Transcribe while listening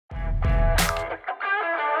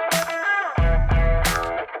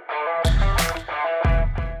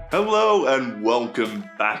Hello and welcome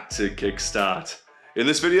back to Kickstart. In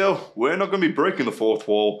this video, we're not going to be breaking the fourth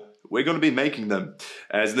wall, we're going to be making them.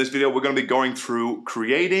 As in this video, we're going to be going through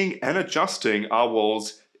creating and adjusting our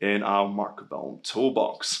walls in our Microvellum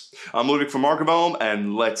Toolbox. I'm Ludwik from Microvellum,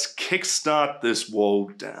 and let's kickstart this wall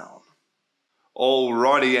down.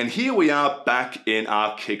 Alrighty, and here we are back in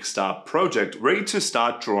our Kickstart project, ready to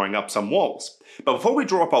start drawing up some walls. But before we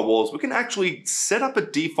draw up our walls, we can actually set up a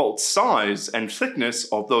default size and thickness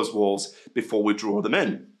of those walls before we draw them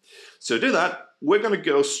in. So to do that, we're going to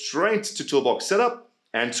go straight to Toolbox Setup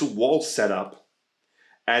and to Wall Setup.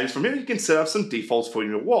 And from here you can set up some defaults for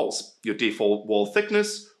your walls, your default wall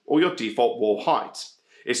thickness or your default wall height.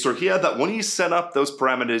 It's through here that when you set up those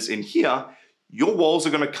parameters in here, your walls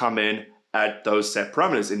are going to come in at those set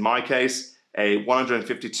parameters. In my case, a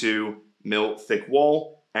 152 mil thick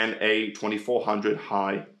wall and a 2400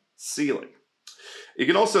 high ceiling. You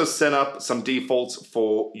can also set up some defaults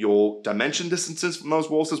for your dimension distances from those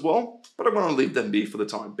walls as well, but I'm going to leave them be for the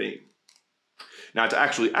time being. Now, to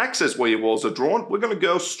actually access where your walls are drawn, we're going to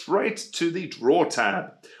go straight to the Draw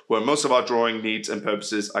tab, where most of our drawing needs and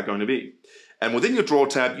purposes are going to be. And within your Draw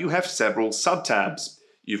tab, you have several sub-tabs.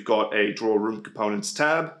 You've got a Draw Room Components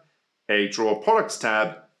tab, a Draw Products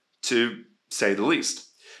tab, to say the least.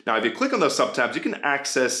 Now, if you click on those sub-tabs, you can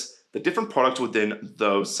access the different products within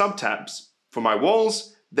those sub-tabs. For my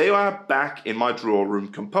walls, they are back in my Draw Room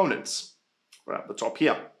Components, right at the top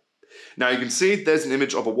here. Now you can see there's an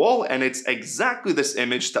image of a wall, and it's exactly this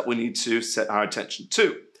image that we need to set our attention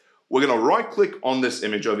to. We're going to right-click on this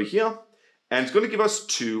image over here, and it's going to give us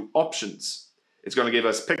two options. It's going to give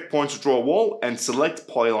us pick point to draw a wall and select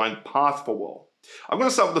polyline path for wall. I'm going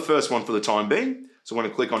to start with the first one for the time being. So I'm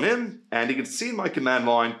going to click on him, and you can see in my command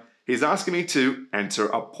line, he's asking me to enter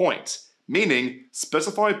a point, meaning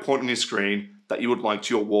specify a point on your screen that you would like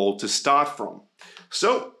your wall to start from.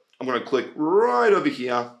 So I'm going to click right over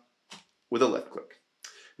here with a left click.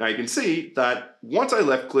 Now you can see that once I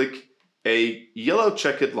left click, a yellow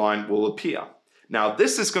checkered line will appear. Now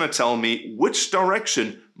this is going to tell me which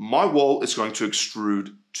direction my wall is going to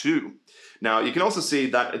extrude to. Now you can also see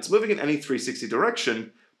that it's moving in any 360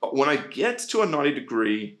 direction, but when I get to a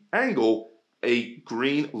 90-degree angle, a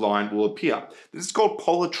green line will appear. This is called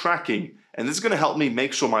polar tracking, and this is going to help me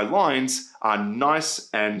make sure my lines are nice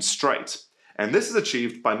and straight. And this is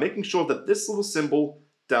achieved by making sure that this little symbol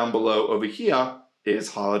down below over here is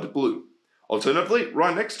highlighted blue. Alternatively,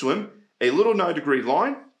 right next to him, a little 90-degree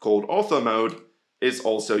line called ortho mode is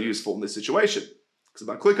also useful in this situation. Because if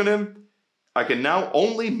I click on him, I can now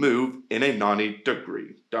only move in a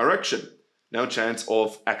 90-degree direction. No chance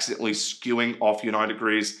of accidentally skewing off your 90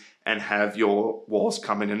 degrees and have your walls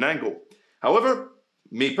come in an angle. However,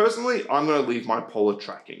 me personally, I'm going to leave my polar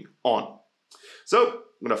tracking on. So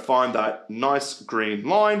I'm going to find that nice green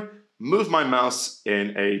line, move my mouse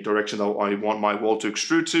in a direction that I want my wall to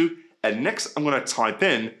extrude to, and next I'm going to type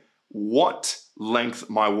in what length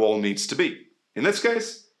my wall needs to be. In this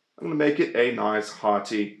case, I'm going to make it a nice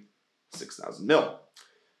hearty 6000 mil.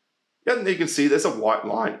 And you can see there's a white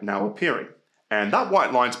line now appearing. And that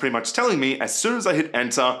white line is pretty much telling me as soon as I hit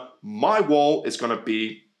enter, my wall is going to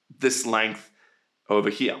be this length over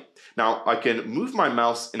here. Now I can move my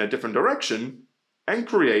mouse in a different direction and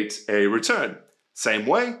create a return. Same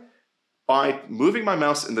way, by moving my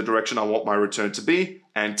mouse in the direction I want my return to be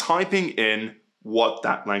and typing in what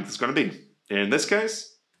that length is going to be. In this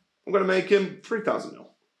case, I'm going to make him 3000 mil.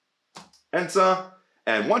 Enter,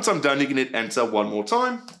 and once I'm done, you can hit enter one more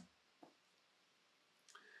time.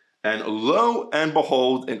 And lo and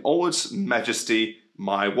behold, in all its majesty,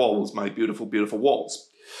 my walls, my beautiful, beautiful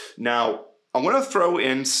walls. Now, I'm going to throw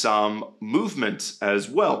in some movement as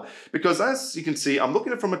well, because as you can see, I'm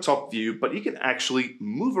looking at it from a top view, but you can actually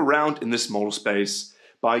move around in this model space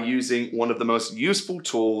by using one of the most useful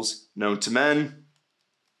tools known to men,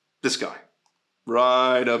 this guy,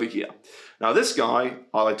 right over here. Now, this guy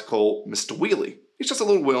I like to call Mr. Wheelie. It's just a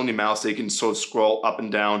little wheel on your mouse that you can sort of scroll up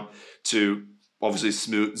and down to obviously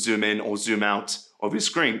zoom in or zoom out of your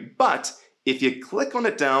screen. But if you click on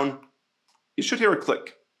it down, you should hear a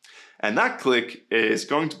click. And that click is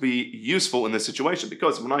going to be useful in this situation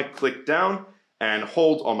because when I click down and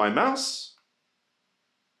hold on my mouse,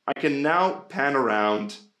 I can now pan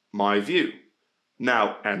around my view.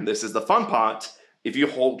 Now, and this is the fun part, if you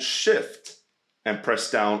hold shift and press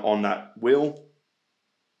down on that wheel,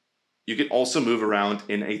 you can also move around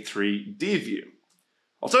in a 3D view.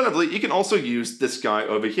 Alternatively, you can also use this guy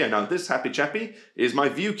over here. Now, this happy chappy is my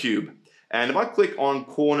view cube. And if I click on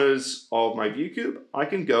corners of my view cube, I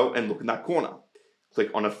can go and look in that corner.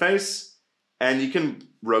 Click on a face, and you can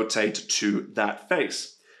rotate to that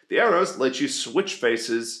face. The arrows let you switch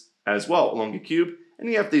faces as well along your cube, and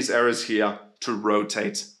you have these arrows here to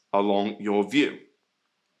rotate along your view.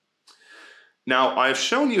 Now, I've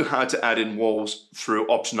shown you how to add in walls through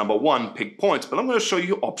option number 1, pick points, but I'm going to show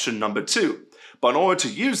you option number 2. But in order to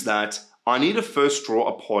use that, I need to first draw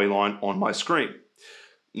a polyline on my screen.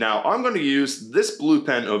 Now, I'm going to use this blue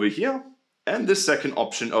pen over here and this second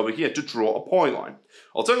option over here to draw a polyline.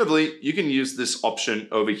 Alternatively, you can use this option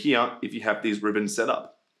over here if you have these ribbons set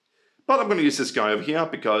up. But I'm going to use this guy over here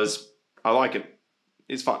because I like him.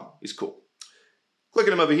 He's fun. He's cool.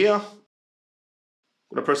 Clicking him over here.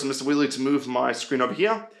 I'm going to press on Mr. Wheelie to move my screen over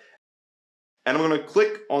here. And I'm going to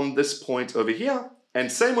click on this point over here.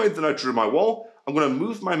 And same way that I drew my wall, I'm going to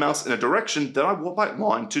move my mouse in a direction that I want my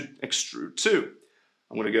line to extrude to.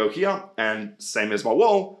 I'm going to go here, and same as my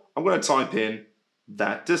wall, I'm going to type in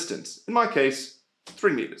that distance. In my case,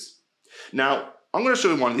 3 meters. Now, I'm going to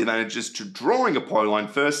show you one of the advantages to drawing a polyline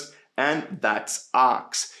first, and that's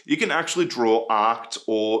arcs. You can actually draw arced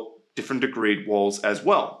or different degreed walls as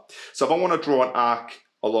well. So if I want to draw an arc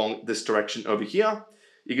along this direction over here,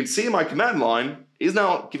 you can see my command line is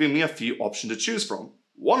now giving me a few options to choose from.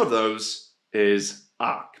 One of those is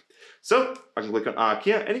arc. So I can click on arc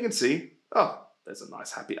here, and you can see, oh, there's a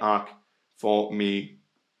nice happy arc for me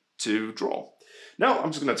to draw. Now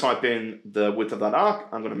I'm just going to type in the width of that arc.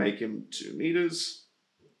 I'm going to make him 2 meters.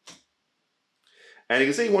 And you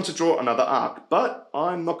can see you want to draw another arc, but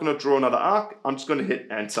I'm not going to draw another arc. I'm just going to hit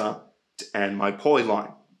enter to end my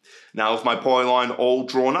polyline. Now with my polyline all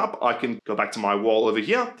drawn up, I can go back to my wall over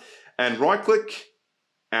here and right click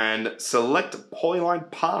and select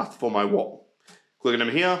polyline path for my wall. Click on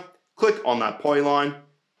him here, click on that polyline,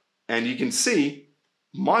 and you can see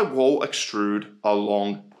my wall extrude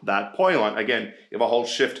along that polyline. Again, if I hold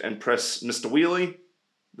shift and press Mr. Wheelie,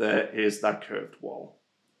 there is that curved wall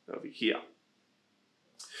over here.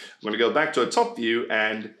 I'm going to go back to a top view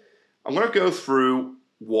and I'm going to go through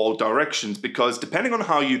wall directions because depending on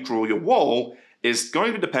how you draw your wall is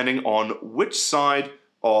going to be depending on which side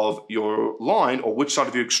of your line or which side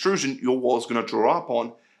of your extrusion your wall is going to draw up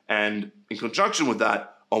on, and in conjunction with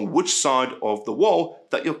that, on which side of the wall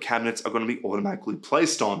that your cabinets are going to be automatically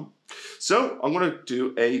placed on. So I'm going to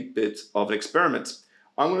do a bit of an experiment.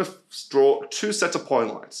 I'm going to draw 2 sets of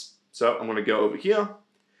polylines. So I'm going to go over here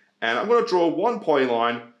and I'm going to draw one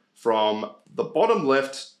polyline from the bottom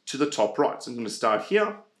left to the top right. So I'm going to start here.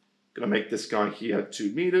 I'm going to make this guy here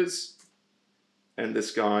 2 meters and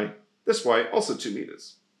this guy this way also 2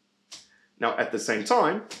 meters. Now at the same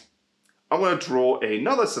time, I'm going to draw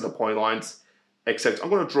another set of polylines, except I'm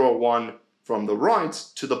going to draw one from the right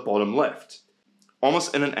to the bottom left,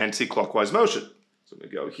 almost in an anti-clockwise motion. So I'm going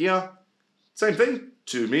to go here, same thing,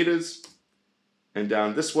 2 meters, and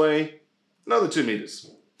down this way, another 2 meters.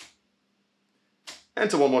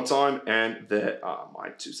 Enter one more time, and there are my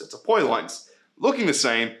 2 sets of polylines, looking the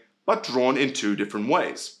same, but drawn in 2 different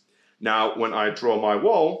ways. Now, when I draw my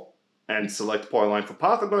wall and select polyline for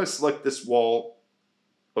path, I'm going to select this wall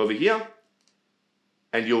over here,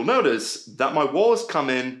 and you'll notice that my wall has come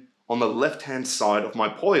in on the left-hand side of my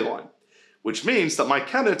polyline, which means that my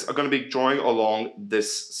cabinets are going to be drawing along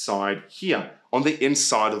this side here, on the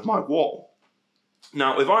inside of my wall.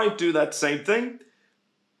 Now, if I do that same thing,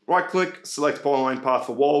 right-click, select polyline path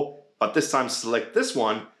for wall, but this time select this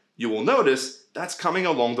one, you will notice that's coming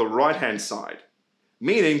along the right-hand side,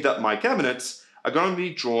 meaning that my cabinets are going to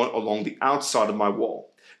be drawn along the outside of my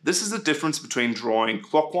wall. This is the difference between drawing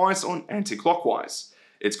clockwise or anti-clockwise.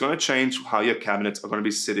 It's going to change how your cabinets are going to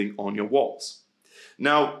be sitting on your walls.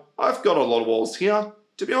 Now, I've got a lot of walls here.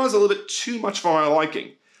 To be honest, a little bit too much for my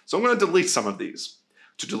liking. So I'm going to delete some of these.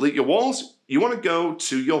 To delete your walls, you want to go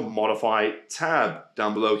to your Modify tab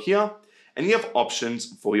down below here, and you have options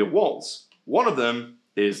for your walls. One of them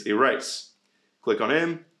is Erase. Click on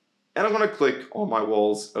him, and I'm going to click on my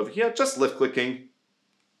walls over here, just left-clicking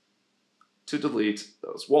to delete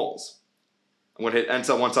those walls. I'm going to hit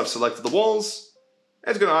Enter once I've selected the walls.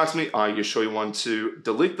 It's going to ask me, are you sure you want to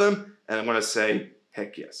delete them? And I'm going to say,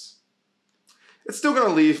 heck yes. It's still going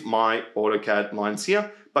to leave my AutoCAD lines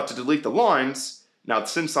here, but to delete the lines, now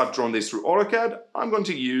since I've drawn these through AutoCAD, I'm going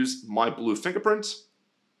to use my blue fingerprint,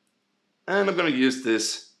 and I'm going to use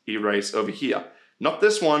this erase over here. Not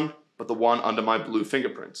this one, but the one under my blue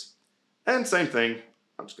fingerprint. And same thing,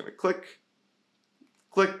 I'm just going to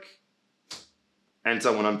click,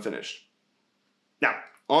 enter when I'm finished. Now,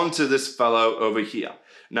 onto this fellow over here.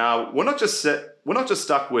 Now, we're not just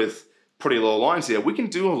stuck with pretty little lines here. We can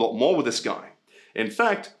do a lot more with this guy. In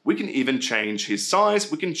fact, we can even change his size,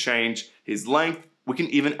 we can change his length, we can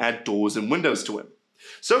even add doors and windows to him.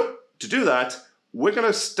 So, to do that, we're going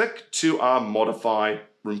to stick to our Modify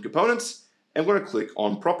Room Components, and we're going to click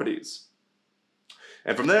on properties.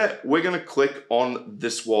 And from there, we're going to click on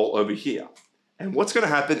this wall over here. And what's going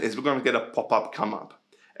to happen is we're going to get a pop-up come up.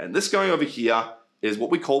 And this going over here is what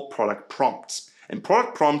we call product prompts. And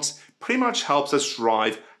product prompts pretty much helps us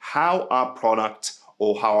drive how our product,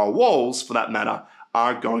 or how our walls for that matter,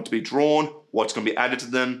 are going to be drawn, what's going to be added to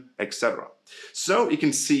them, etc. So you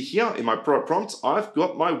can see here in my product prompts, I've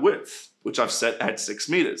got my width, which I've set at 6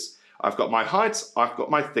 meters. I've got my height, I've got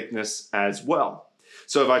my thickness as well.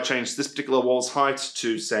 So if I change this particular wall's height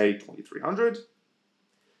to say 2300,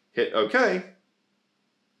 hit OK,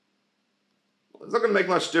 it's not going to make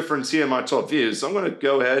much difference here in my top view, so I'm going to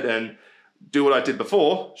go ahead and do what I did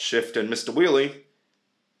before, Shift and Mr. Wheelie,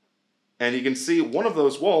 and you can see one of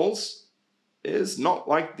those walls is not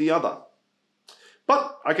like the other.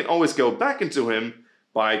 But I can always go back into him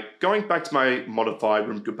by going back to my modified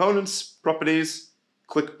room components, properties,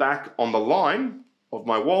 click back on the line of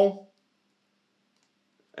my wall,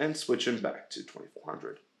 and switch him back to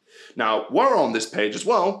 2400. Now, while we're on this page as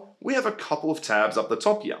well, we have a couple of tabs up the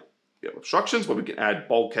top here. We have obstructions where we can add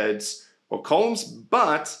bulkheads or columns,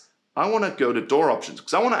 but I want to go to door options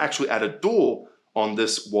because I want to actually add a door on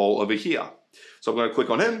this wall over here. So I'm going to click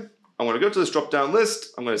on him. I'm going to go to this drop-down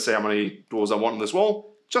list. I'm going to say how many doors I want on this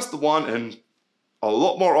wall. Just the one, and a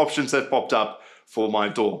lot more options have popped up for my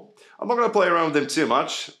door. I'm not going to play around with him too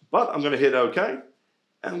much, but I'm going to hit OK, and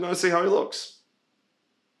I'm going to see how he looks.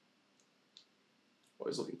 Well,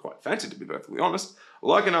 he's looking quite fancy, to be perfectly honest.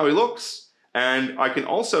 Liking how he looks. And I can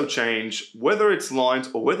also change whether it's lines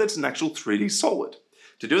or whether it's an actual 3D solid.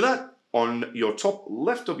 To do that, on your top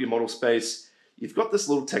left of your model space, you've got this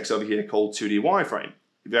little text over here called 2D wireframe.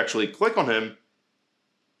 If you actually click on him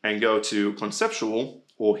and go to conceptual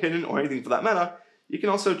or hidden or anything for that matter, you can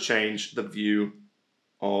also change the view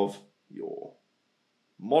of your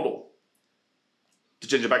model. To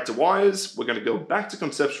change it back to wires, we're going to go back to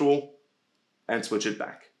conceptual and switch it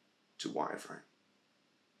back to wireframe.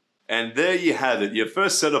 And there you have it, your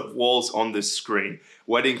first set of walls on this screen,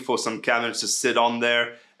 waiting for some cabinets to sit on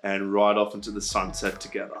there and ride off into the sunset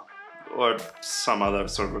together. Or some other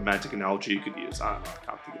sort of romantic analogy you could use. I don't know, I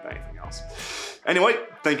can't think of anything else. Anyway,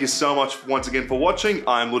 thank you so much once again for watching.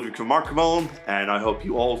 I'm Ludwik from Microvellum, and I hope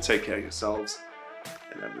you all take care of yourselves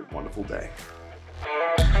and have a wonderful day.